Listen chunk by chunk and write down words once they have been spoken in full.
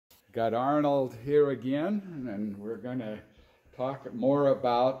Got Arnold here again, and we're going to talk more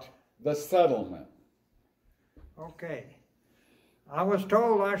about the settlement. Okay. I was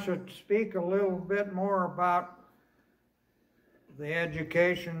told I should speak a little bit more about the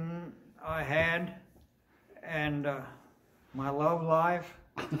education I had and my love life.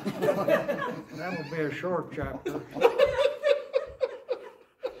 That will be a short chapter.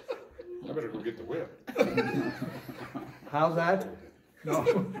 I better go get the whip. How's that?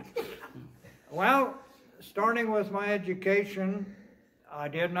 No. Well, starting with my education, I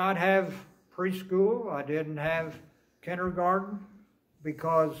did not have preschool. I didn't have kindergarten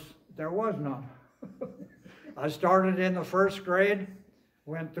because there was none. I started in the first grade,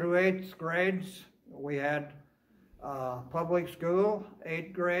 went through 8th grades. We had public school,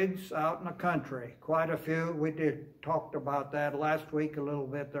 8 grades out in the country. Quite a few. We talked about that last week a little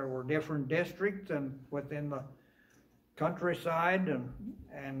bit. There were different districts and within the countryside,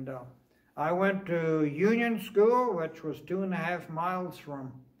 and I went to Union School, which was 2.5 miles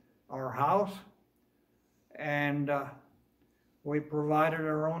from our house, and we provided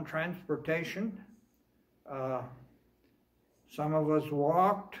our own transportation. Some of us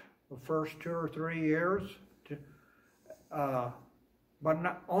walked the first 2 or 3 years, but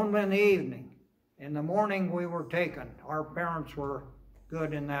not, only in the evening. In the morning we were taken. Our parents were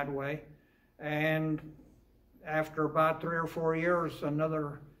good in that way, and after about 3 or 4 years,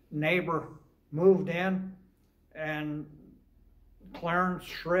 another neighbor moved in, and Clarence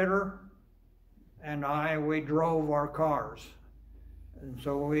Schroeder and we drove our cars. And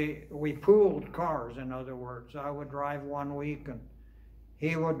so we pooled cars, in other words. I would drive one week, and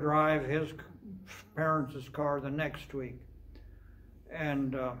he would drive his parents' car the next week.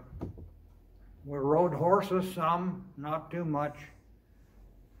 And we rode horses some, not too much.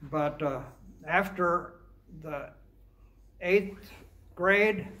 But after the 8th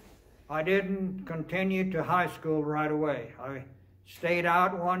grade, I didn't continue to high school right away. I stayed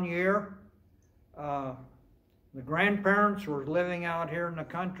out 1 year. The grandparents were living out here in the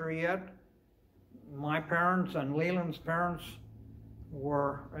country yet. My parents and Leland's parents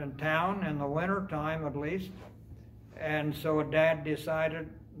were in town in the winter time at least. And so Dad decided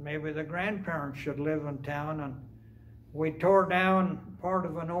maybe the grandparents should live in town, and we tore down part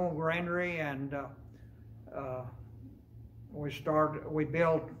of an old granary, and we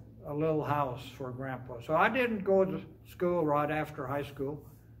built a little house for Grandpa. So I didn't go to school right after high school.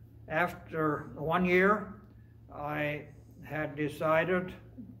 After 1 year, I had decided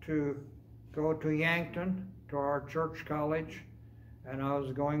to go to Yankton, to our church college, and I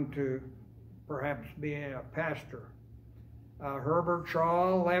was going to perhaps be a pastor. Herbert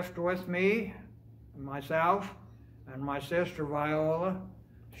Shaw left with me, myself, and my sister Viola.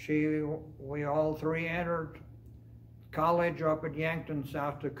 We all three entered college up at Yankton,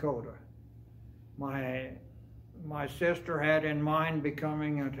 South Dakota. My sister had in mind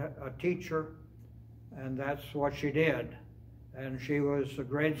becoming a teacher, and that's what she did. And she was a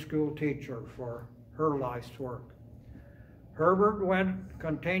grade school teacher for her life's work. Herbert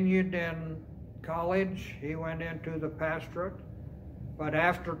continued in college. He went into the pastorate, but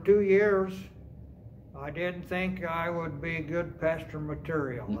after 2 years, I didn't think I would be good pastor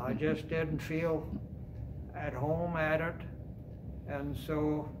material. I just didn't feel at home at it, and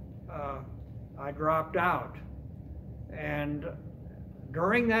so I dropped out. And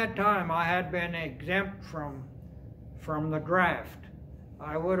during that time, I had been exempt from the draft.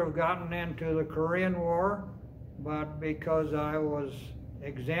 I would have gotten into the Korean War, but because I was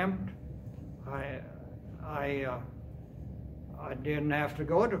exempt, I didn't have to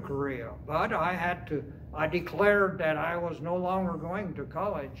go to Korea. But I declared that I was no longer going to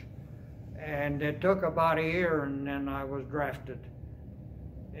college. And it took about a year, and then I was drafted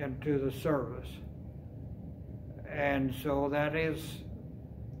into the service. And so that is,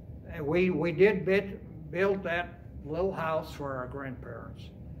 we did build that little house for our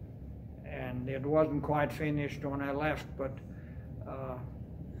grandparents. And it wasn't quite finished when I left, but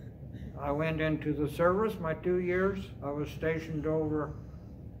I went into the service my 2 years. I was stationed over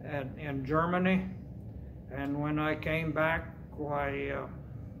in Germany. And when I came back,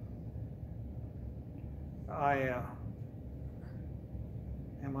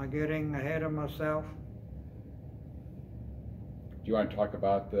 am I getting ahead of myself? Do you want to talk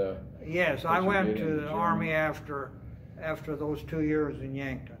about the... Yes, I went to the Army after those 2 years in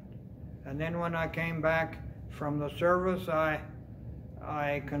Yankton. And then when I came back from the service,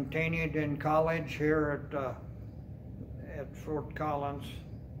 I continued in college here at Fort Collins.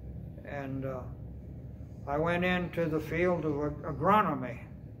 And I went into the field of agronomy.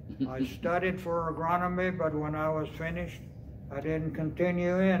 I studied for agronomy, but when I was finished, I didn't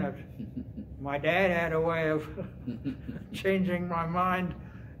continue in it. My dad had a way of changing my mind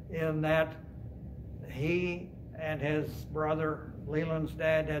in that he and his brother, Leland's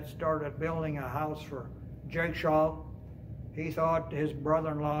dad, had started building a house for Jake Shaw. He thought his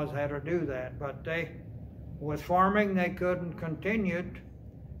brother-in-laws had to do that, but with farming, they couldn't continue it.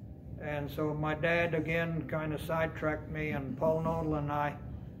 And so my dad again kind of sidetracked me, and Paul Nodal and I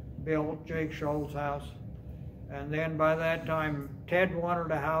built Jake Shaw's house. And then by that time, Ted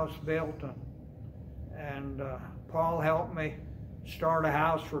wanted a house built, and Paul helped me start a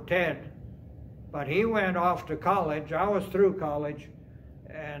house for Ted. But he went off to college. I was through college,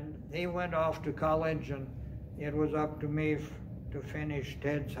 and he went off to college, and it was up to me to finish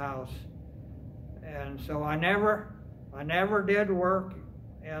Ted's house. And so I never did work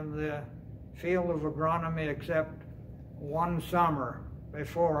in the field of agronomy except one summer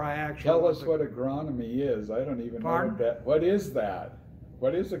before I actually... Tell us what agronomy is. I don't even Pardon? know that. What is that?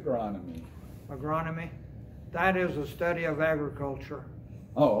 What is agronomy? Agronomy? That is a study of agriculture.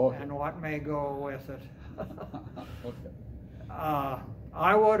 Oh, okay. And what may go with it. Okay.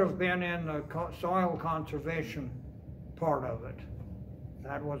 I would have been in the soil conservation part of it.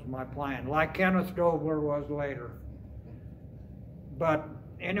 That was my plan, like Kenneth Dobler was later. But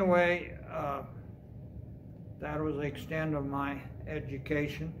anyway, that was the extent of my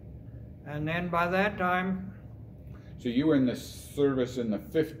education. And then by that time... So you were in the service in the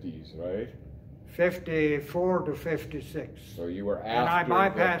 50s, right? 54 to 56. So you were after... And I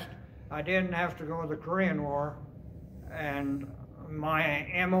bypassed, I didn't have to go to the Korean War, and my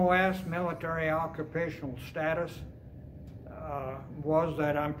MOS, military occupational status, was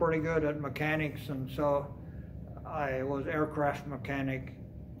that I'm pretty good at mechanics, and so I was aircraft mechanic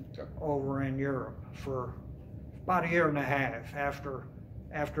over in Europe for about a year and a half.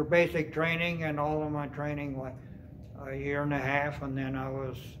 After basic training and all of my training, like a year and a half, and then I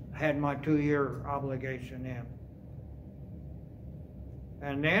had my 2-year obligation in.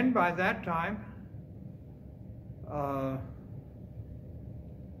 And then by that time,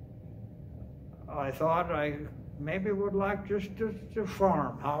 I thought I maybe would like just to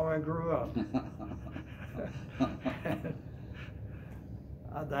farm how I grew up.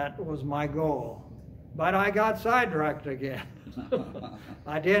 That was my goal. But I got sidetracked again.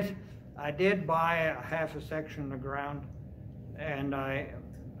 I did buy a half a section of ground, and I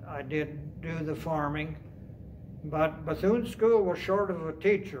did do the farming. But Bethune School was short of a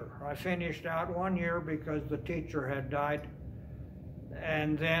teacher. I finished out 1 year because the teacher had died.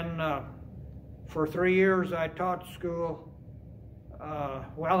 And then for 3 years I taught school.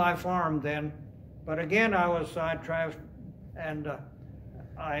 Well, I farmed then, but again I was sidetracked, and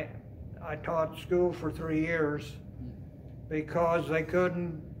I taught school for 3 years because they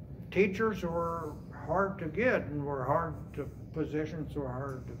couldn't, teachers were hard to get and positions were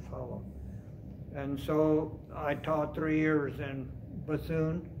hard to follow. And so I taught 3 years in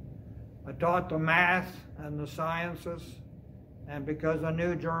Bethune. I taught the math and the sciences, and because I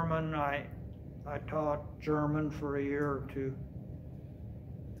knew German, I taught German for a year or two.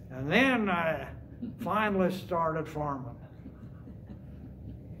 And then I finally started farming.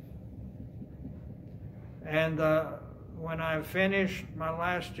 And when I finished my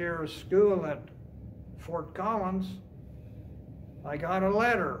last year of school at Fort Collins, I got a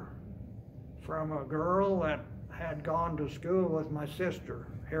letter from a girl that had gone to school with my sister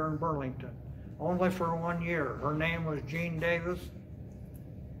here in Burlington, only for 1 year. Her name was Jean Davis.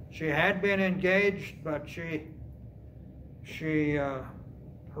 She had been engaged, but she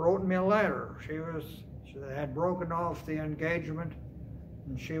wrote me a letter. She had broken off the engagement,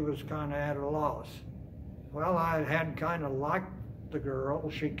 and she was kind of at a loss. Well, I had kind of liked the girl.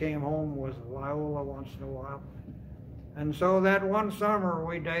 She came home with Viola once in a while. And so that one summer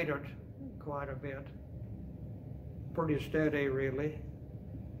we dated quite a bit. Pretty steady, really.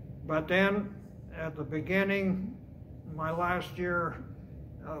 But then at the beginning, my last year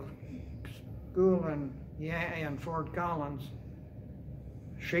of school in Fort Collins,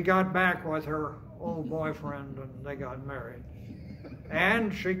 she got back with her old boyfriend and they got married.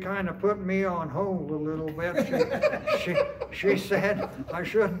 And she kind of put me on hold a little bit. She said I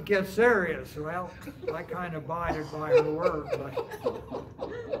shouldn't get serious. Well, I kind of abided by her word.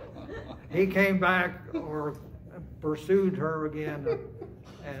 But he came back or pursued her again,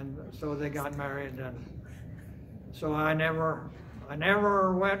 and so they got married. And so I never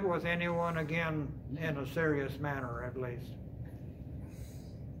went with anyone again in a serious manner, at least.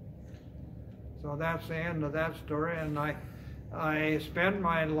 So that's the end of that story. And I spent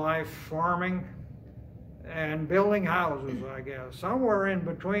my life farming and building houses, I guess. Somewhere in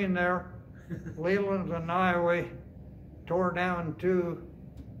between there, Leland and I, tore down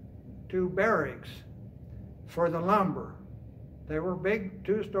two barracks for the lumber. They were big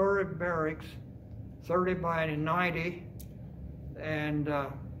two-story barracks, 30 by 90, and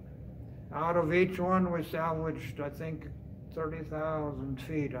out of each one we salvaged, I think, 30,000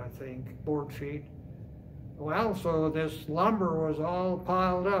 feet, board feet. Well, so this lumber was all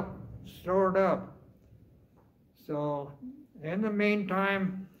piled up, stored up. So in the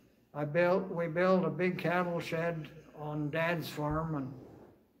meantime, we built a big cattle shed on Dad's farm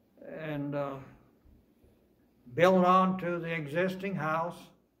and built onto the existing house.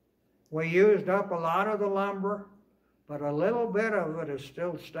 We used up a lot of the lumber, but a little bit of it is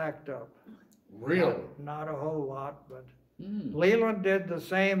still stacked up. Really? Not a whole lot, but Leland did the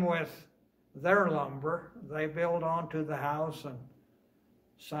same with their lumber. They built onto the house, and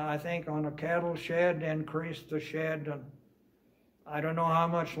so I think on a cattle shed, increased the shed, and I don't know how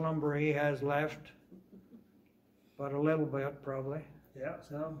much lumber he has left, but a little bit probably. Yeah,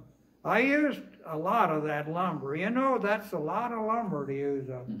 some. I used a lot of that lumber. You know, that's a lot of lumber to use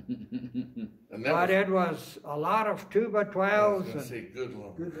up. And But it was a lot of 2x12s. Good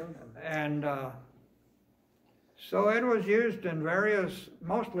lumber. Good lumber. And so it was used in various,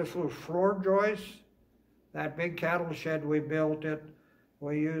 mostly for floor joists. That big cattle shed we built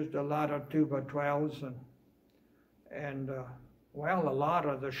we used a lot of 2x12s and well, a lot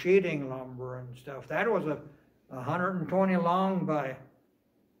of the sheeting lumber and stuff. That was a 120 long by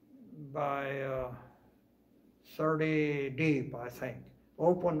 30 deep, I think.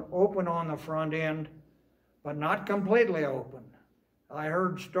 Open on the front end, but not completely open. I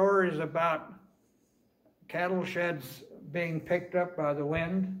heard stories about cattle sheds being picked up by the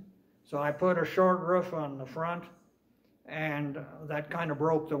wind, so I put a short roof on the front, and that kind of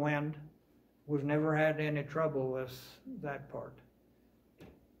broke the wind. We've never had any trouble with that part.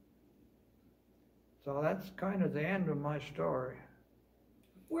 So that's kind of the end of my story.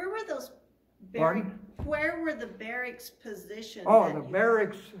 Where were those Pardon? Where were the barracks positioned? Oh, the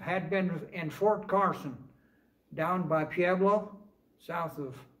barracks had been in Fort Carson, down by Pueblo, south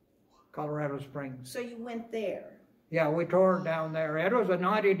of Colorado Springs. So you went there? Yeah, we tore it down there. It was a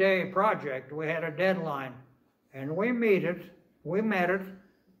 90-day project. We had a deadline, and we met it.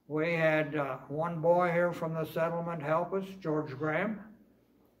 We had one boy here from the settlement help us, George Graham,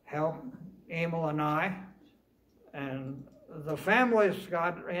 help Emil and I, and the families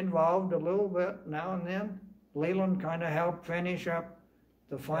got involved a little bit now and then. Leland kind of helped finish up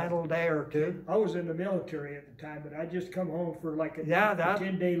the final day or two. I was in the military at the time, but I just come home for like a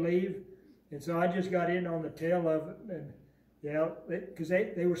 10-day leave, and so I just got in on the tail of it, and yeah, because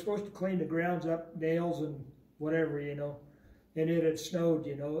they were supposed to clean the grounds up, nails and whatever, you know, and it had snowed,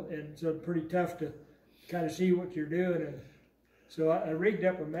 you know, and so pretty tough to kind of see what you're doing, and so I rigged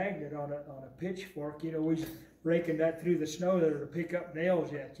up a magnet on a pitchfork, you know, we raking that through the snow there to pick up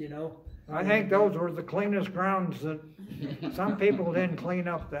nails yet, you know. I think those were the cleanest grounds that some people didn't clean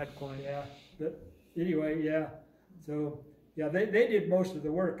up that clean. Yeah, but anyway, yeah. So, yeah, they did most of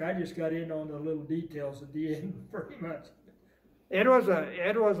the work. I just got in on the little details at the end, pretty much. It was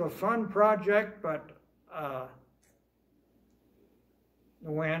a fun project, but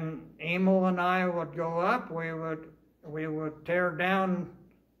when Emil and I would go up, we would tear down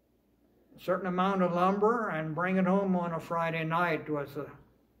a certain amount of lumber and bring it home on a Friday night with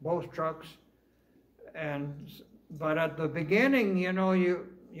both trucks. But at the beginning, you know, you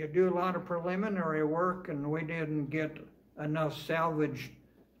do a lot of preliminary work, and we didn't get enough salvage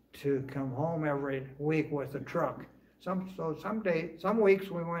to come home every week with a truck. Some weeks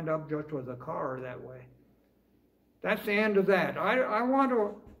we went up just with a car that way. That's the end of that. I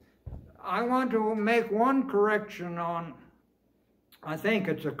want to make one correction on, I think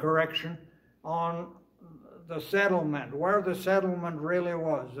it's a correction, on the settlement, where the settlement really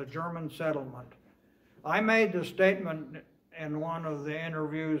was, the German settlement. I made the statement in one of the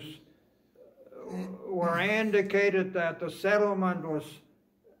interviews where I indicated that the settlement was,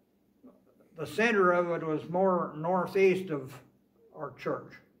 the center of it was more northeast of our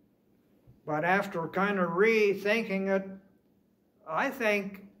church. But after kind of rethinking it, I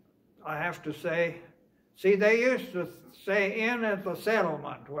think I have to say, see, they used to say in at the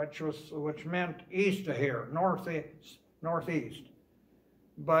settlement, which meant east of here, northeast.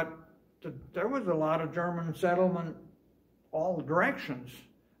 But there was a lot of German settlement all directions.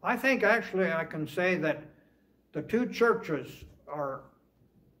 I think actually I can say that the two churches are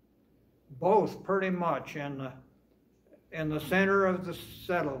both pretty much in the center of the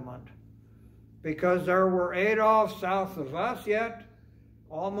settlement, because there were 8 off south of us yet.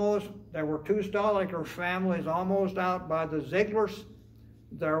 Almost, there were 2 Stoliker families almost out by the Zieglers.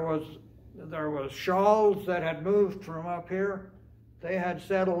 There was there was Shawls that had moved from up here. They had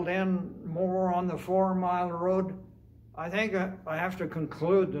settled in more on the 4 Mile Road. I think I have to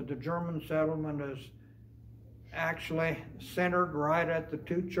conclude that the German settlement is actually centered right at the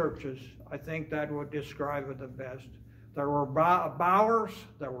 2 churches. I think that would describe it the best. There were Bowers,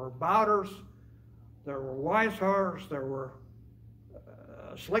 there were Bowders, there were Weishars, there were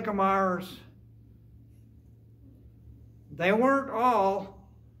Slickemeyers. They weren't all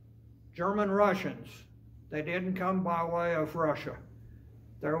German Russians. They didn't come by way of Russia.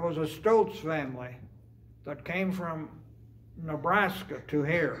 There was a Stoltz family that came from Nebraska to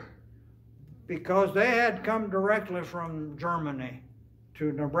here because they had come directly from Germany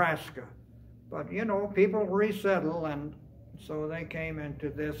to Nebraska. But you know, people resettle, and so they came into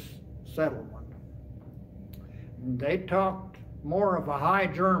this settlement. They talked more of a High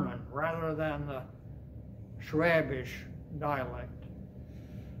German rather than the Schwabish dialect.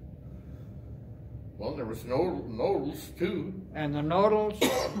 Well, there was Nodals too. And the Nodals,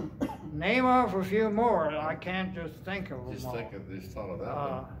 name off a few more. I can't just think of them all. Just thought of that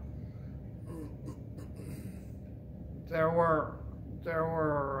one. There were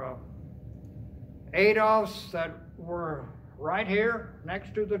Adolfs that were right here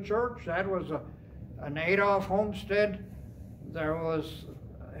next to the church. That was an Adolf homestead. There was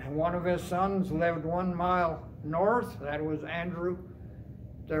one of his sons lived 1 mile north. That was Andrew.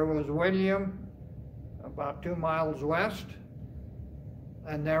 There was William, about 2 miles west.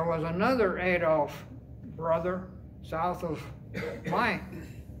 And there was another Adolf brother south of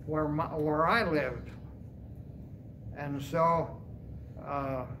where I lived. And so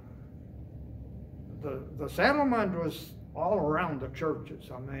the settlement was all around the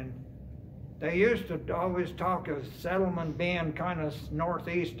churches. I mean, they used to always talk of settlement being kind of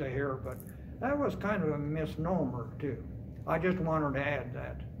northeast of here, but that was kind of a misnomer too. I just wanted to add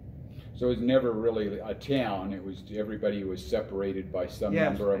that. So it was never really a town. It was everybody was separated by some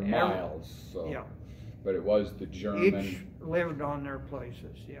number of miles. So, yeah. But it was the German. Each lived on their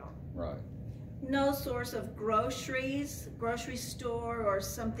places. Yeah. Right. No source of groceries, grocery store or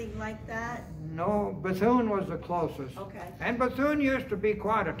something like that? No, Bethune was the closest. Okay. And Bethune used to be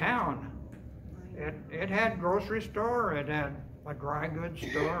quite a town. It had grocery store, it had a dry goods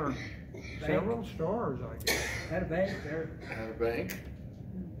store, several stores, I guess. Had a bank there. Had a bank.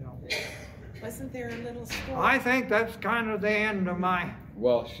 Yeah. Wasn't there a little store? I think that's kind of the end of my...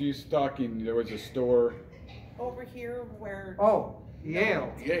 Well, she's talking, there was a store. Over here where... Oh,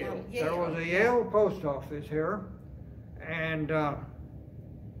 Yale. Yale. There was a Yale post office here, and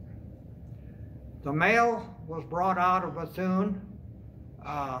the mail was brought out of Bethune.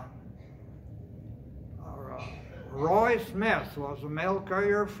 Roy Smith was the mail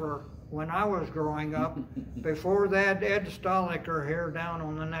courier for when I was growing up. Before that, Ed Stoliker here down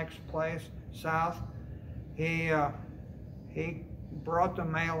on the next place, south. He brought the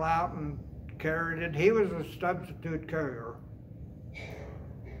mail out and carried it. He was a substitute courier.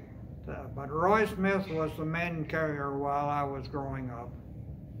 But Roy Smith was the main carrier while I was growing up.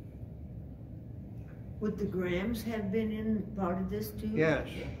 Would the Grahams have been in part of this too? Yes,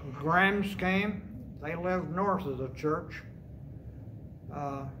 Grahams came. They lived north of the church.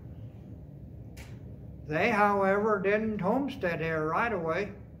 They, however, didn't homestead here right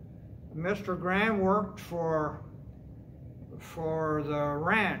away. Mr. Graham worked for the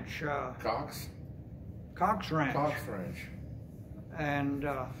ranch. Cox Ranch. Cox Ranch. And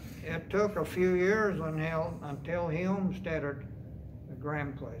it took a few years until he homesteaded the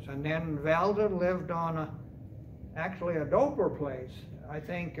Graham place. And then Valda lived on actually a Dover place. I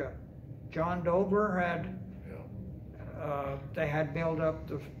think John Dover had, they had built up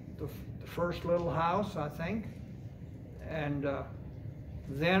the first little house, I think. And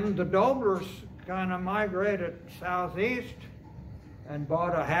then the Dovers kind of migrated southeast and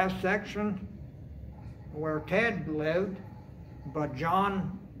bought a half section where Ted lived, but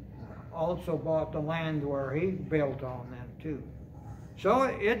John also bought the land where he built on then too. So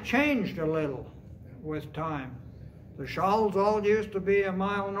it changed a little with time. The Shawls all used to be a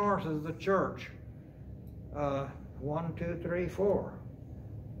mile north of the church. 1, 2, 3, 4.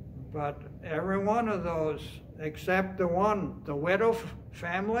 But every one of those, except the widow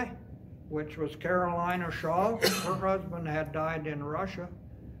family, which was Carolina Shaw. Her husband had died in Russia.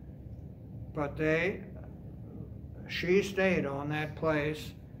 But she stayed on that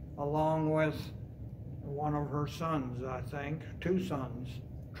place along with one of her sons, I think, 2 sons,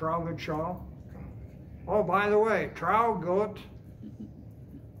 Traugott Shaw. Oh, by the way, Traugott,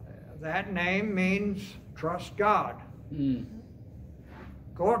 that name means trust God.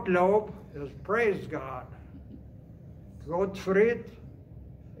 Gottlob is praise God. Gottfried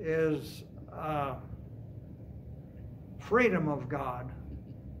is freedom of God.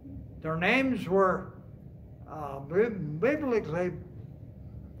 Their names were biblically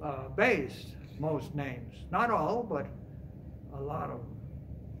based, most names. Not all, but a lot of them.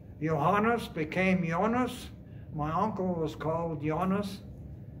 Johannes became Jonas. My uncle was called Jonas,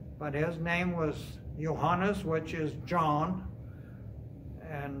 but his name was Johannes, which is John.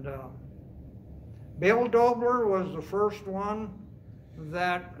 And Bill Dobler was the first one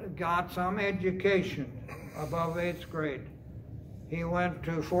that got some education above 8th grade. He went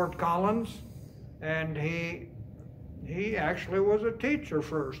to Fort Collins, and he actually was a teacher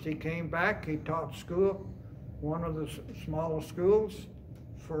first. He came back, he taught school, one of the small schools,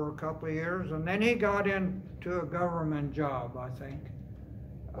 for a couple of years, and then he got into a government job, I think.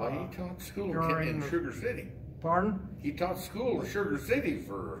 Well, he taught school in Sugar City. Pardon? He taught school in Sugar City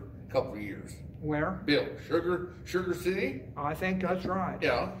for a couple of years. Where? Bill, Sugar City? I think that's right.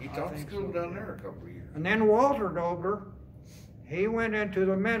 Yeah, he taught school down there a couple of years. And then Walter Dobler, he went into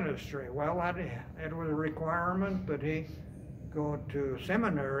the ministry. Well, it was a requirement that he go to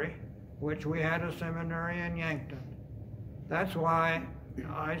seminary, which we had a seminary in Yankton. That's why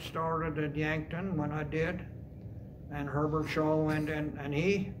I started at Yankton when I did, and Herbert Shaw went in, and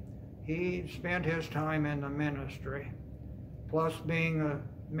he spent his time in the ministry, plus being a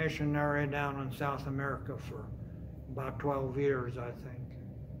missionary down in South America for about 12 years, I think.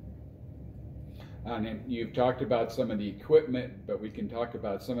 And you've talked about some of the equipment, but we can talk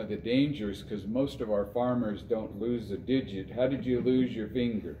about some of the dangers, because most of our farmers don't lose a digit. How did you lose your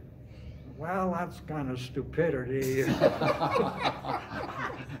finger? Well, that's kind of stupidity.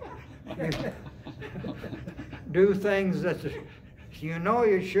 Do things that you know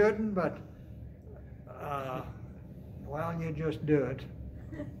you shouldn't, but well, you just do it.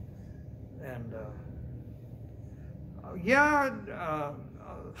 And yeah,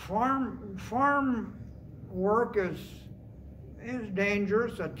 farm work is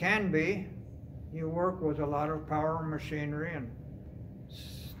dangerous. It can be. You work with a lot of power machinery and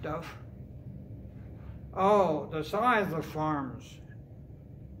stuff. Oh, the size of farms.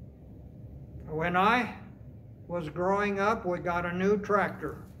 When I was growing up, we got a new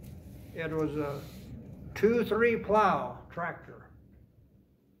tractor. It was a 2-3 plow tractor.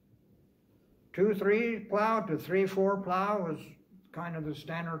 2-3 plow to 3-4 plow was kind of the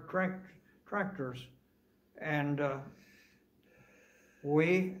standard tractors. And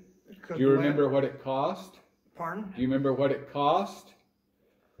we could... Do you remember what it cost? Pardon? Do you remember what it cost?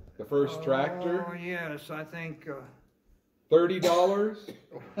 The first tractor? Oh, yes, I think... $30?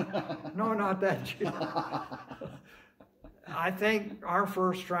 No, not that cheap. I think our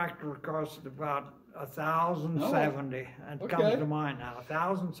first tractor cost about $1,070. It comes to mind now,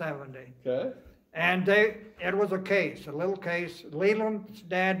 $1,070. Okay. And it was a case, a little case. Leland's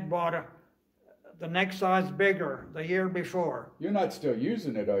dad bought the next size bigger the year before. You're not still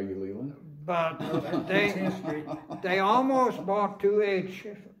using it, are you, Leland? But they almost bought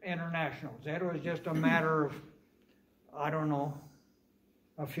 2H Internationals. It was just a matter of, I don't know,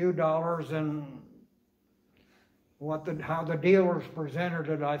 a few dollars and how the dealers presented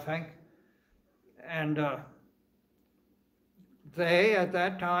it, I think. And they, at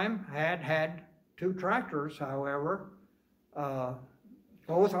that time, had 2 tractors, however,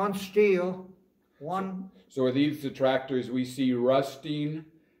 both on steel. So are these the tractors we see rusting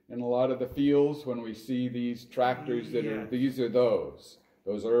in a lot of the fields when we see these tractors that are, these are those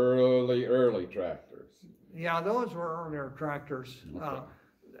early tractors? Yeah, those were earlier tractors.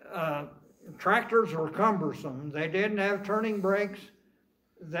 Okay. Tractors were cumbersome. They didn't have turning brakes,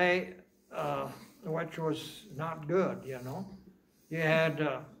 which was not good, you know. You had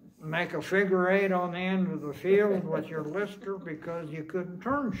to make a figure 8 on the end of the field with your lister because you couldn't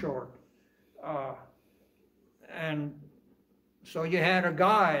turn short. And so you had a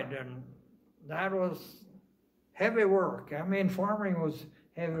guide, and that was heavy work. I mean, farming was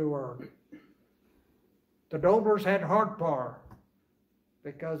heavy work. The Doblers had hard power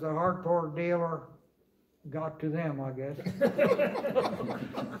because the hard power dealer got to them, I guess.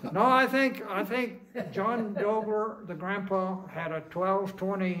 No, I think John Dobler, the grandpa, had a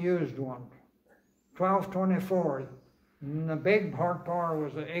 1220 used one, 1224. And the big hard power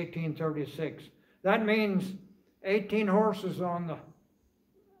was an 1836. That means 18 horses on the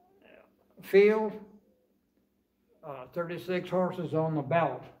field, 36 horses on the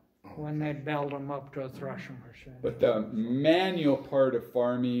belt when they'd belt them up to a threshing machine. But the manual part of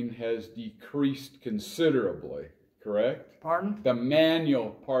farming has decreased considerably, correct? Pardon? The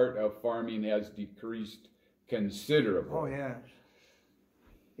manual part of farming has decreased considerably. Oh, yes.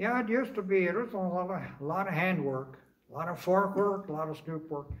 Yeah, it used to be. It was a lot of handwork. A lot of fork work, a lot of scoop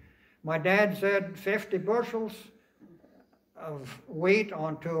work. My dad said 50 bushels of wheat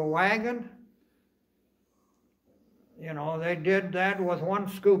onto a wagon. You know, they did that with one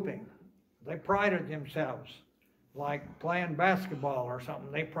scooping. They prided themselves, like playing basketball or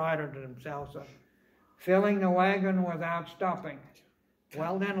something. They prided themselves on filling the wagon without stopping.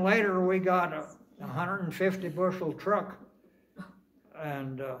 Well, then later we got a 150 bushel truck,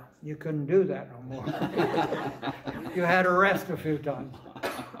 and you couldn't do that no more. You had to rest a few times.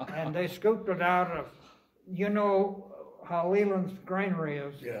 And they scooped it out of, you know how Leland's granary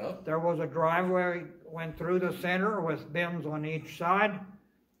is. Yeah. There was a driveway went through the center with bins on each side,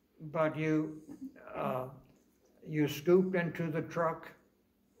 but you scooped into the truck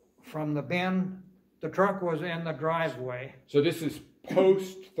from the bin. The truck was in the driveway. So this is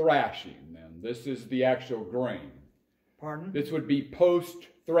post-thrashing then. This is the actual grain. Pardon? This would be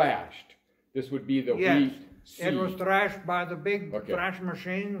post-thrashed. This would be the wheat seed. It was thrashed by the big thrash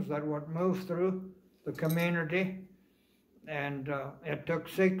machines that would move through the community. And it took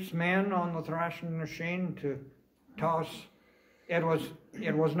 6 men on the thrashing machine to toss. It was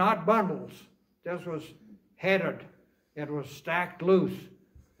not bundles. This was headed. It was stacked loose.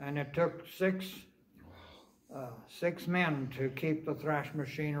 And it took six men to keep the thrash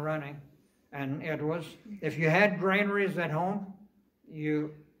machine running. And it was, if you had granaries at home,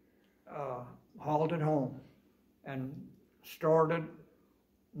 you hauled it home and stored it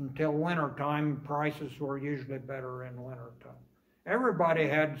until winter time. Prices were usually better in winter time. Everybody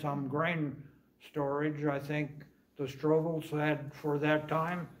had some grain storage. I think the Strovels had, for that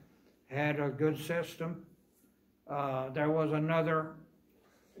time, had a good system. There was another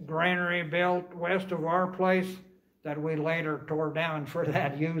granary built west of our place that we later tore down for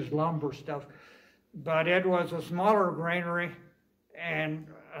that used lumber stuff. But it was a smaller granary and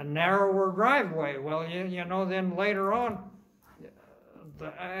a narrower driveway. Well, you know, then later on,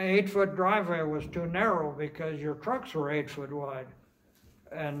 the 8-foot driveway was too narrow because your trucks were 8 foot wide.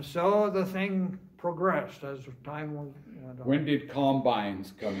 And so the thing progressed as time went on. When did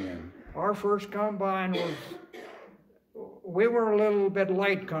combines come in? Our first combine was, we were a little bit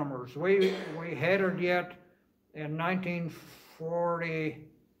latecomers. We headed yet in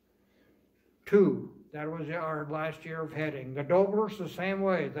 1942. That was our last year of heading. The Doblers the same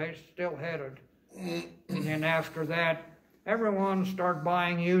way. They still headed. And then after that, everyone started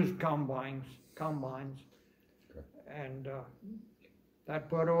buying used combines. Okay. And that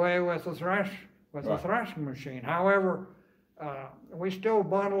put away with the thrashing machine. However, we still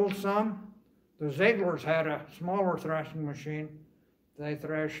bundled some. The Zieglers had a smaller thrashing machine. They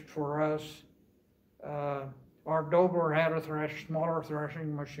threshed for us. Our Dobler had a smaller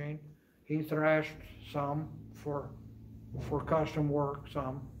thrashing machine. He thrashed some for custom work,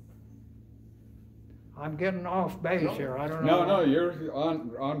 some. I'm getting off base here. I don't know. No, you're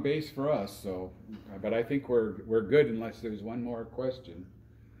on base for us. So, but I think we're good unless there's one more question.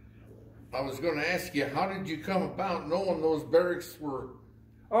 I was going to ask you, how did you come about knowing those barracks were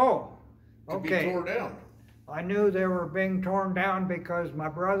to be torn down? I knew they were being torn down because my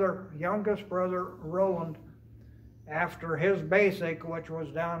youngest brother, Roland, after his basic, which was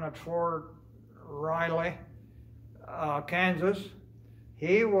down at Fort Riley, Kansas,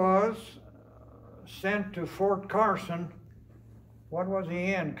 he was sent to Fort Carson. What was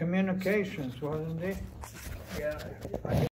he in? Communications, wasn't he? Yeah.